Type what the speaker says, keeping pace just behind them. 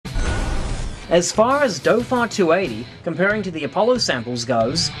As far as DOFAR 280 comparing to the Apollo samples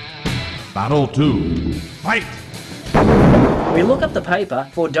goes, Battle 2. Fight! we look up the paper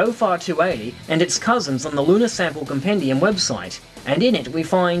for DOFAR 280 and its cousins on the Lunar Sample Compendium website, and in it we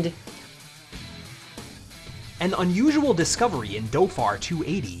find an unusual discovery in DOFAR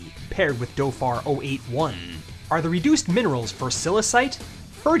 280, paired with DOFAR 081, are the reduced minerals for silicite,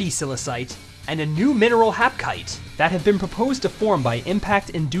 ferdisilicite, and a new mineral hapkite that have been proposed to form by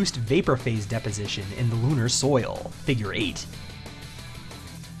impact-induced vapor phase deposition in the lunar soil, Figure 8.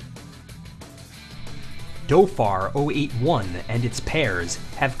 DOFAR 081 and its pairs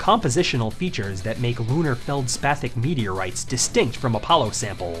have compositional features that make lunar feldspathic meteorites distinct from Apollo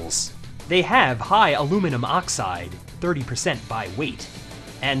samples. They have high aluminum oxide, 30% by weight,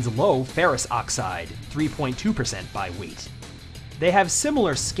 and low ferrous oxide, 3.2% by weight. They have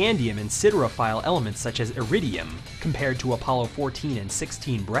similar scandium and siderophile elements such as iridium compared to Apollo 14 and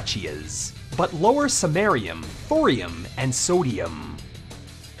 16 breccias, but lower samarium, thorium, and sodium.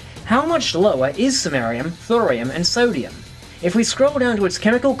 how much lower is samarium, thorium, and sodium? If we scroll down to its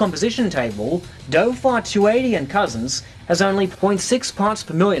chemical composition table, DOFAR 280 and cousins has only 0.6 parts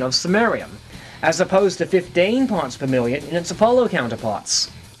per million of samarium, as opposed to 15 parts per million in its Apollo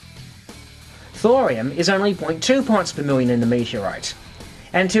counterparts. Thorium is only 0.2 parts per million in the meteorite,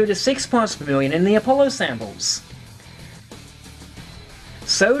 and 2 to 6 parts per million in the Apollo samples.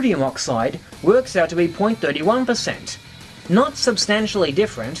 Sodium oxide works out to be 0.31%, not substantially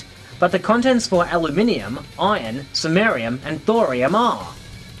different, but the contents for aluminium, iron, samarium, and thorium are.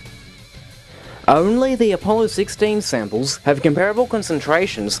 Only the Apollo 16 samples have comparable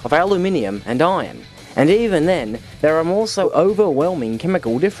concentrations of aluminium and iron, and even then, there are also overwhelming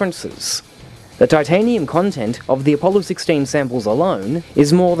chemical differences. The titanium content of the Apollo 16 samples alone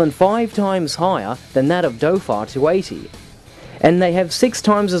is more than 5 times higher than that of DOFAR 280, and they have 6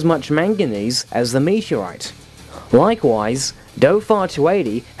 times as much manganese as the meteorite. Likewise, DOFAR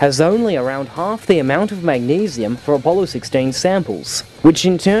 280 has only around half the amount of magnesium for Apollo 16 samples, which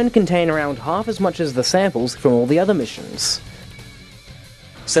in turn contain around half as much as the samples from all the other missions.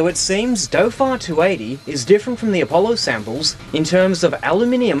 So it seems DOFAR 280 is different from the Apollo samples in terms of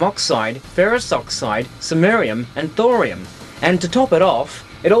aluminium oxide, ferrous oxide, samarium, and thorium, and to top it off,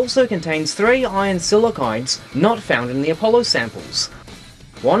 it also contains 3 iron silicides not found in the Apollo samples,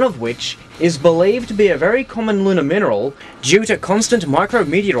 one of which is believed to be a very common lunar mineral due to constant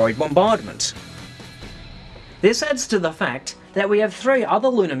micrometeoroid bombardment. This adds to the fact that we have 3 other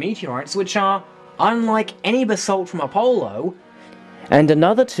lunar meteorites which are unlike any basalt from Apollo, and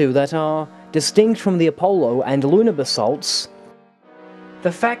another 2 that are distinct from the Apollo and lunar basalts.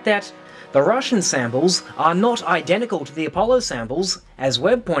 The fact that the Russian samples are not identical to the Apollo samples, as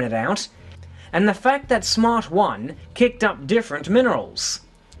Webb pointed out, and the fact that SMART-1 kicked up different minerals.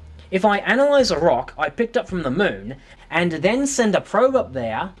 If I analyse a rock I picked up from the moon, and then send a probe up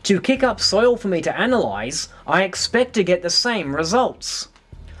there to kick up soil for me to analyse, I expect to get the same results.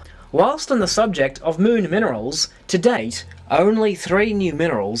 Whilst on the subject of moon minerals, to date, only 3 new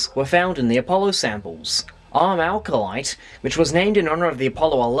minerals were found in the Apollo samples. Alkalite, which was named in honour of the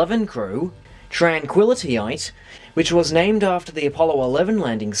Apollo 11 crew, tranquilityite, which was named after the Apollo 11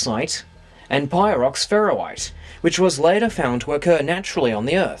 landing site, and pyroxferroite, which was later found to occur naturally on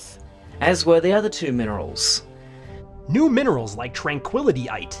the Earth, as were the other 2 minerals. New minerals like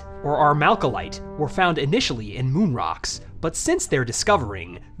tranquilityite or alkalite were found initially in moon rocks, but since their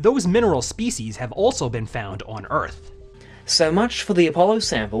discovering, those mineral species have also been found on Earth. So much for the Apollo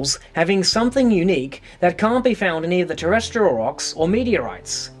samples having something unique that can't be found in either terrestrial rocks or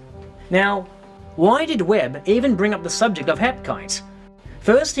meteorites. Now, why did Webb even bring up the subject of hapkite?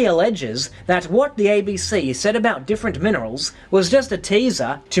 First, he alleges that what the ABC said about different minerals was just a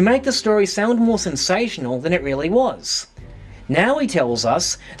teaser to make the story sound more sensational than it really was. Now he tells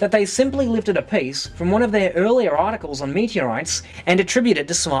us that they simply lifted a piece from one of their earlier articles on meteorites and attributed it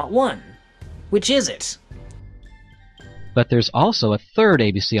to SMART-1. Which is it? But there's also a third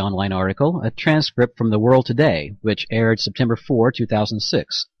ABC Online article, a transcript from The World Today, which aired September 4,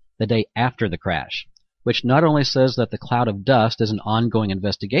 2006, the day after the crash, which not only says that the cloud of dust is an ongoing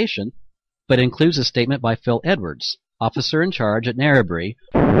investigation, but includes a statement by Phil Edwards, officer in charge at Narrabri.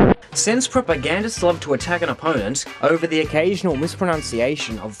 Since propagandists love to attack an opponent over the occasional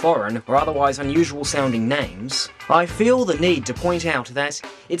mispronunciation of foreign or otherwise unusual sounding names, I feel the need to point out that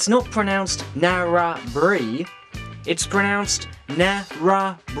it's not pronounced Narrabri, it's pronounced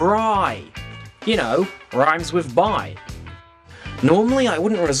Narrabri. You know, rhymes with by. Normally I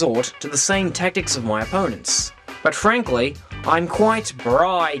wouldn't resort to the same tactics of my opponents, but frankly, I'm quite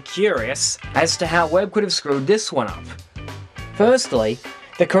curious as to how Webb could have screwed this one up. Firstly,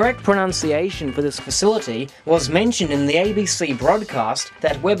 The correct pronunciation for this facility was mentioned in the ABC broadcast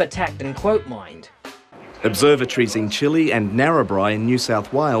that Webb attacked and quote-mined. Observatories in Chile and Narrabri in New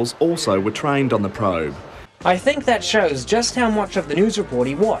South Wales also were trained on the probe. I think that shows just how much of the news report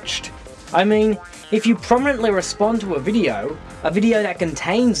he watched. I mean, if you prominently respond to a video that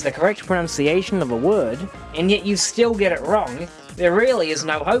contains the correct pronunciation of a word, and yet you still get it wrong, there really is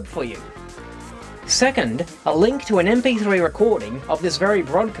no hope for you. Second, a link to an MP3 recording of this very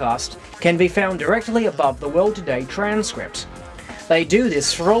broadcast can be found directly above the World Today transcript. They do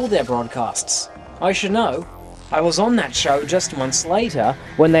this for all their broadcasts. I should know. I was on that show just months later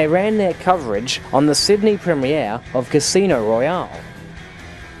when they ran their coverage on the Sydney premiere of Casino Royale.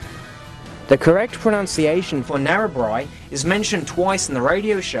 The correct pronunciation for Narrabri is mentioned twice in the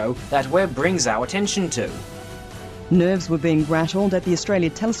radio show that Webb brings our attention to. Nerves were being rattled at the Australia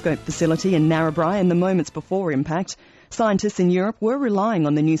Telescope facility in Narrabri in the moments before impact. Scientists in Europe were relying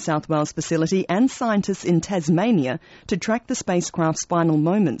on the New South Wales facility and scientists in Tasmania to track the spacecraft's final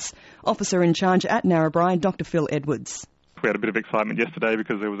moments. Officer in charge at Narrabri, Dr. Phil Edwards. We had a bit of excitement yesterday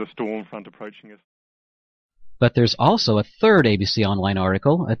because there was a storm front approaching us. But there's also a third ABC Online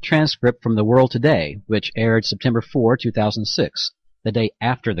article, a transcript from the World Today, which aired September 4, 2006, the day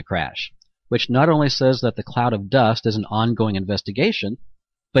after the crash, which not only says that the cloud of dust is an ongoing investigation,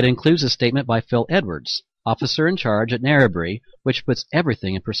 but includes a statement by Phil Edwards, officer in charge at Narrabri, which puts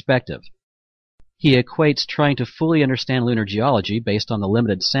everything in perspective. He equates trying to fully understand lunar geology based on the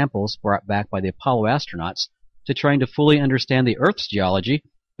limited samples brought back by the Apollo astronauts to trying to fully understand the Earth's geology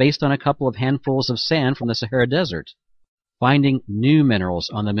based on a couple of handfuls of sand from the Sahara Desert. Finding new minerals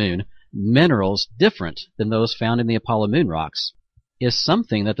on the moon, minerals different than those found in the Apollo moon rocks, is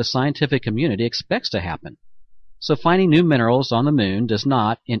something that the scientific community expects to happen. So finding new minerals on the moon does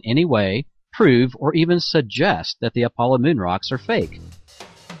not, in any way, prove or even suggest that the Apollo moon rocks are fake.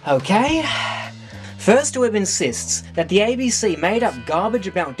 Okay. First, Webb insists that the ABC made up garbage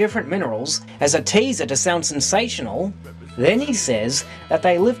about different minerals as a teaser to sound sensational. Then he says that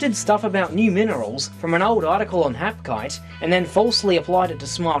they lifted stuff about new minerals from an old article on Hapkite and then falsely applied it to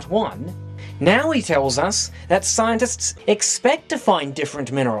SMART-1. Now he tells us that scientists expect to find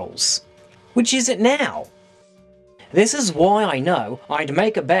different minerals. Which is it now? This is why I know I'd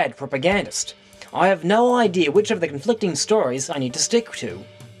make a bad propagandist. I have no idea which of the conflicting stories I need to stick to.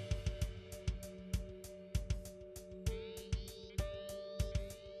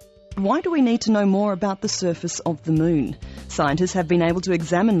 Why do we need to know more about the surface of the moon? Scientists have been able to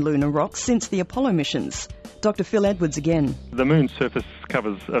examine lunar rocks since the Apollo missions. Dr. Phil Edwards again. The moon's surface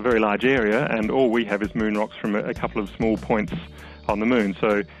covers a very large area, and all we have is moon rocks from a couple of small points on the moon.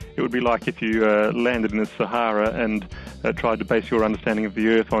 So it would be like if you landed in the Sahara and tried to base your understanding of the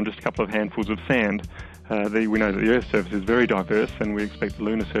Earth on just a couple of handfuls of sand. We know that the Earth's surface is very diverse, and we expect the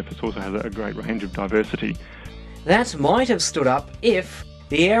lunar surface also has a great range of diversity. That might have stood up if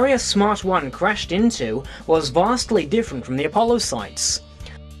the area SMART-1 crashed into was vastly different from the Apollo sites.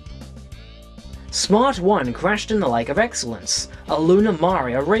 SMART-1 crashed in the Lake of Excellence, a lunar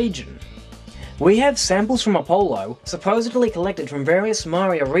Maria region. We have samples from Apollo supposedly collected from various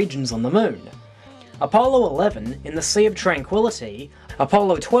Maria regions on the Moon. Apollo 11 in the Sea of Tranquility,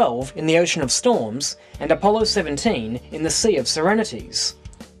 Apollo 12 in the Ocean of Storms, and Apollo 17 in the Sea of Serenities.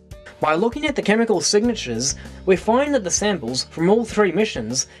 By looking at the chemical signatures, we find that the samples from all three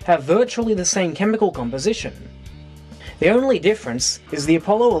missions have virtually the same chemical composition. The only difference is the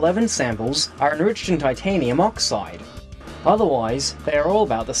Apollo 11 samples are enriched in titanium oxide. Otherwise, they are all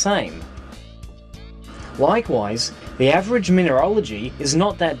about the same. Likewise, the average mineralogy is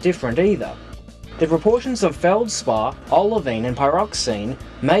not that different either. The proportions of feldspar, olivine and pyroxene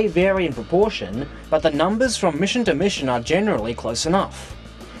may vary in proportion, but the numbers from mission to mission are generally close enough.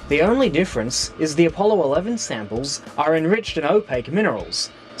 The only difference is the Apollo 11 samples are enriched in opaque minerals,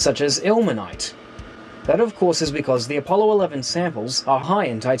 such as ilmenite. That of course is because the Apollo 11 samples are high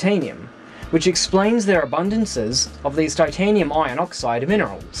in titanium, which explains their abundances of these titanium iron oxide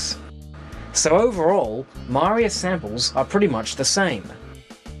minerals. So overall, Maria samples are pretty much the same.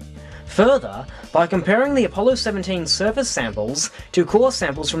 Further, by comparing the Apollo 17 surface samples to core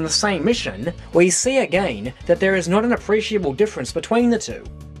samples from the same mission, we see again that there is not an appreciable difference between the two.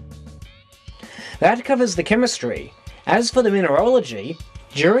 That covers the chemistry. As for the mineralogy,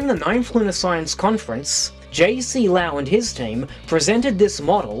 during the 9th Lunar Science Conference, J.C. Lau and his team presented this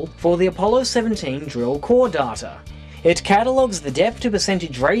model for the Apollo 17 drill core data. It catalogues the depth to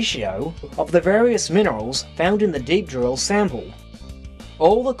percentage ratio of the various minerals found in the deep drill sample.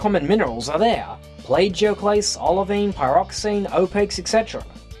 All the common minerals are there: plagioclase, olivine, pyroxene, opaques, etc.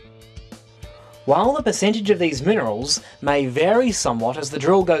 While the percentage of these minerals may vary somewhat as the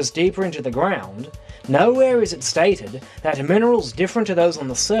drill goes deeper into the ground, nowhere is it stated that minerals different to those on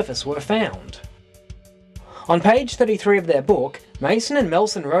the surface were found. On page 33 of their book, Mason and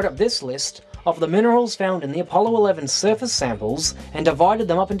Melson wrote up this list of the minerals found in the Apollo 11 surface samples and divided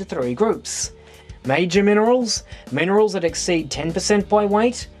them up into 3 groups. Major minerals, minerals that exceed 10% by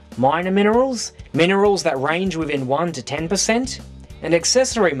weight, minor minerals, minerals that range within 1 to 10%, and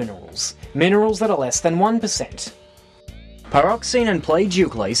accessory minerals, minerals that are less than 1%. Pyroxene and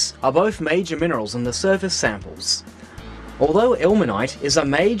plagioclase are both major minerals in the surface samples. Although ilmenite is a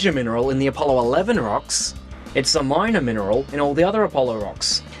major mineral in the Apollo 11 rocks, it's a minor mineral in all the other Apollo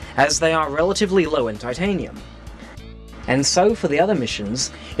rocks, as they are relatively low in titanium. And so for the other missions,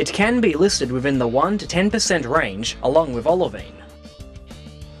 it can be listed within the 1 to 10% range along with olivine.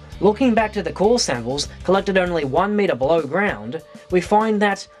 Looking back to the core samples collected only 1 meter below ground, we find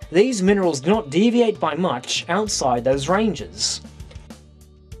that these minerals do not deviate by much outside those ranges.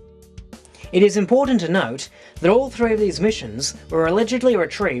 It is important to note that all 3 of these missions were allegedly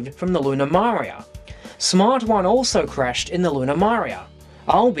retrieved from the Lunar Maria. SMART-1 also crashed in the Lunar Maria,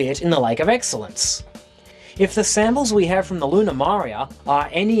 albeit in the Lake of Excellence. If the samples we have from the Lunar Maria are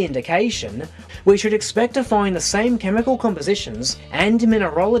any indication, we should expect to find the same chemical compositions and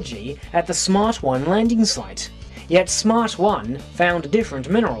mineralogy at the SMART-1 landing site, yet SMART-1 found different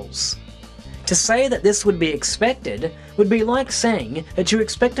minerals. To say that this would be expected would be like saying that you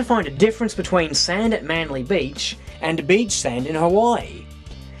expect to find a difference between sand at Manly Beach and beach sand in Hawaii.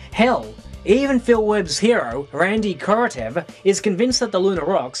 Hell, even Phil Webb's hero, Randy Korotev, is convinced that the lunar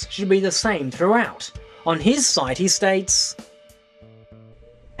rocks should be the same throughout. On his site he states,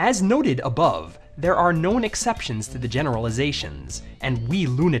 As noted above, there are known exceptions to the generalizations, and we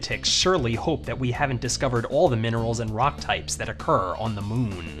lunatics surely hope that we haven't discovered all the minerals and rock types that occur on the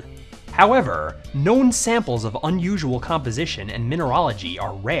moon. However, known samples of unusual composition and mineralogy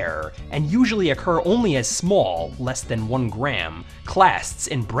are rare, and usually occur only as small, less than 1 gram, clasts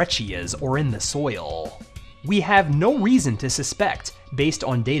in breccias or in the soil. We have no reason to suspect, based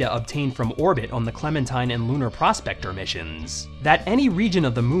on data obtained from orbit on the Clementine and Lunar Prospector missions, that any region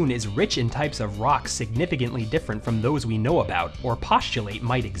of the moon is rich in types of rocks significantly different from those we know about or postulate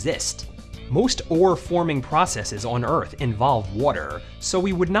might exist. Most ore-forming processes on Earth involve water, so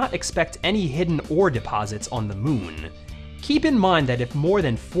we would not expect any hidden ore deposits on the moon. Keep in mind that if more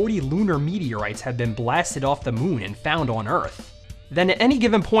than 40 lunar meteorites have been blasted off the moon and found on Earth, then at any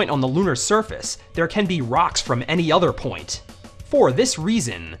given point on the lunar surface, there can be rocks from any other point. For this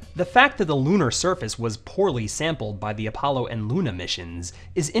reason, the fact that the lunar surface was poorly sampled by the Apollo and Luna missions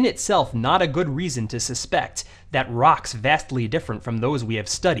is in itself not a good reason to suspect that rocks vastly different from those we have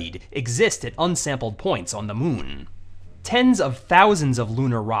studied exist at unsampled points on the moon. Tens of thousands of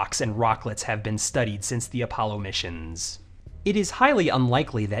lunar rocks and rocklets have been studied since the Apollo missions. It is highly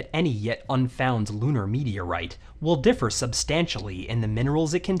unlikely that any yet unfound lunar meteorite will differ substantially in the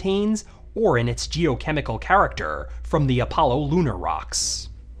minerals it contains or in its geochemical character from the Apollo lunar rocks.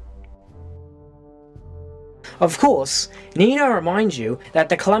 Of course, Nina reminds you that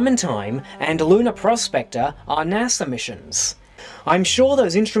the Clementine and Lunar Prospector are NASA missions. I'm sure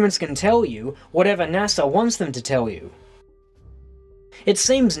those instruments can tell you whatever NASA wants them to tell you. It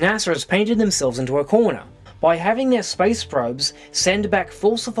seems NASA has painted themselves into a corner by having their space probes send back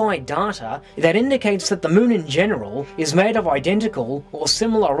falsified data that indicates that the moon in general is made of identical or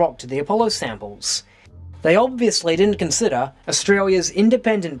similar rock to the Apollo samples. They obviously didn't consider Australia's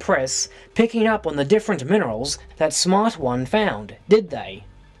independent press picking up on the different minerals that SMART-1 found, did they?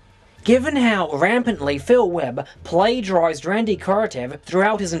 Given how rampantly Phil Webb plagiarized Randy Korotev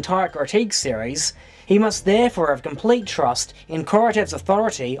throughout his entire critique series, he must therefore have complete trust in Korotev's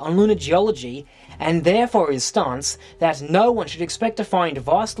authority on lunar geology, and therefore his stance that no one should expect to find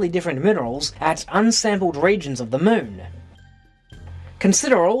vastly different minerals at unsampled regions of the moon.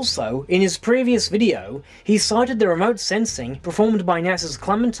 Consider also, in his previous video, he cited the remote sensing performed by NASA's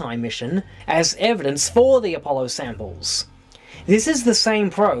Clementine mission as evidence for the Apollo samples. This is the same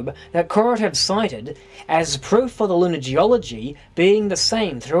probe that Korotev cited as proof for the lunar geology being the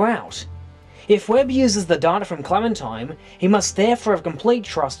same throughout. If Webb uses the data from Clementine, he must therefore have complete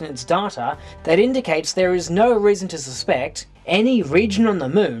trust in its data that indicates there is no reason to suspect any region on the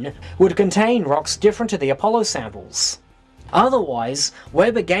moon would contain rocks different to the Apollo samples. Otherwise,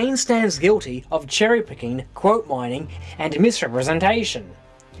 Webb again stands guilty of cherry-picking, quote mining, and misrepresentation.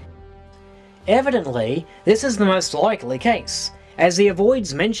 Evidently, this is the most likely case, as he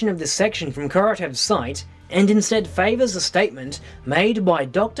avoids mention of this section from Korotev's site and instead favours a statement made by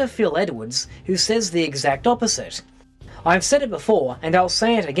Dr. Phil Edwards, who says the exact opposite. I've said it before, and I'll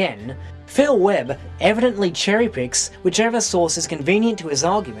say it again, Phil Webb evidently cherry-picks whichever source is convenient to his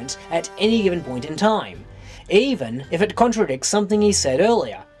argument at any given point in time, even if it contradicts something he said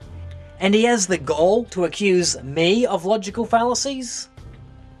earlier. And he has the gall to accuse me of logical fallacies?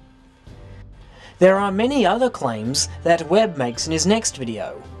 There are many other claims that Webb makes in his next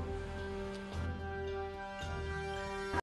video.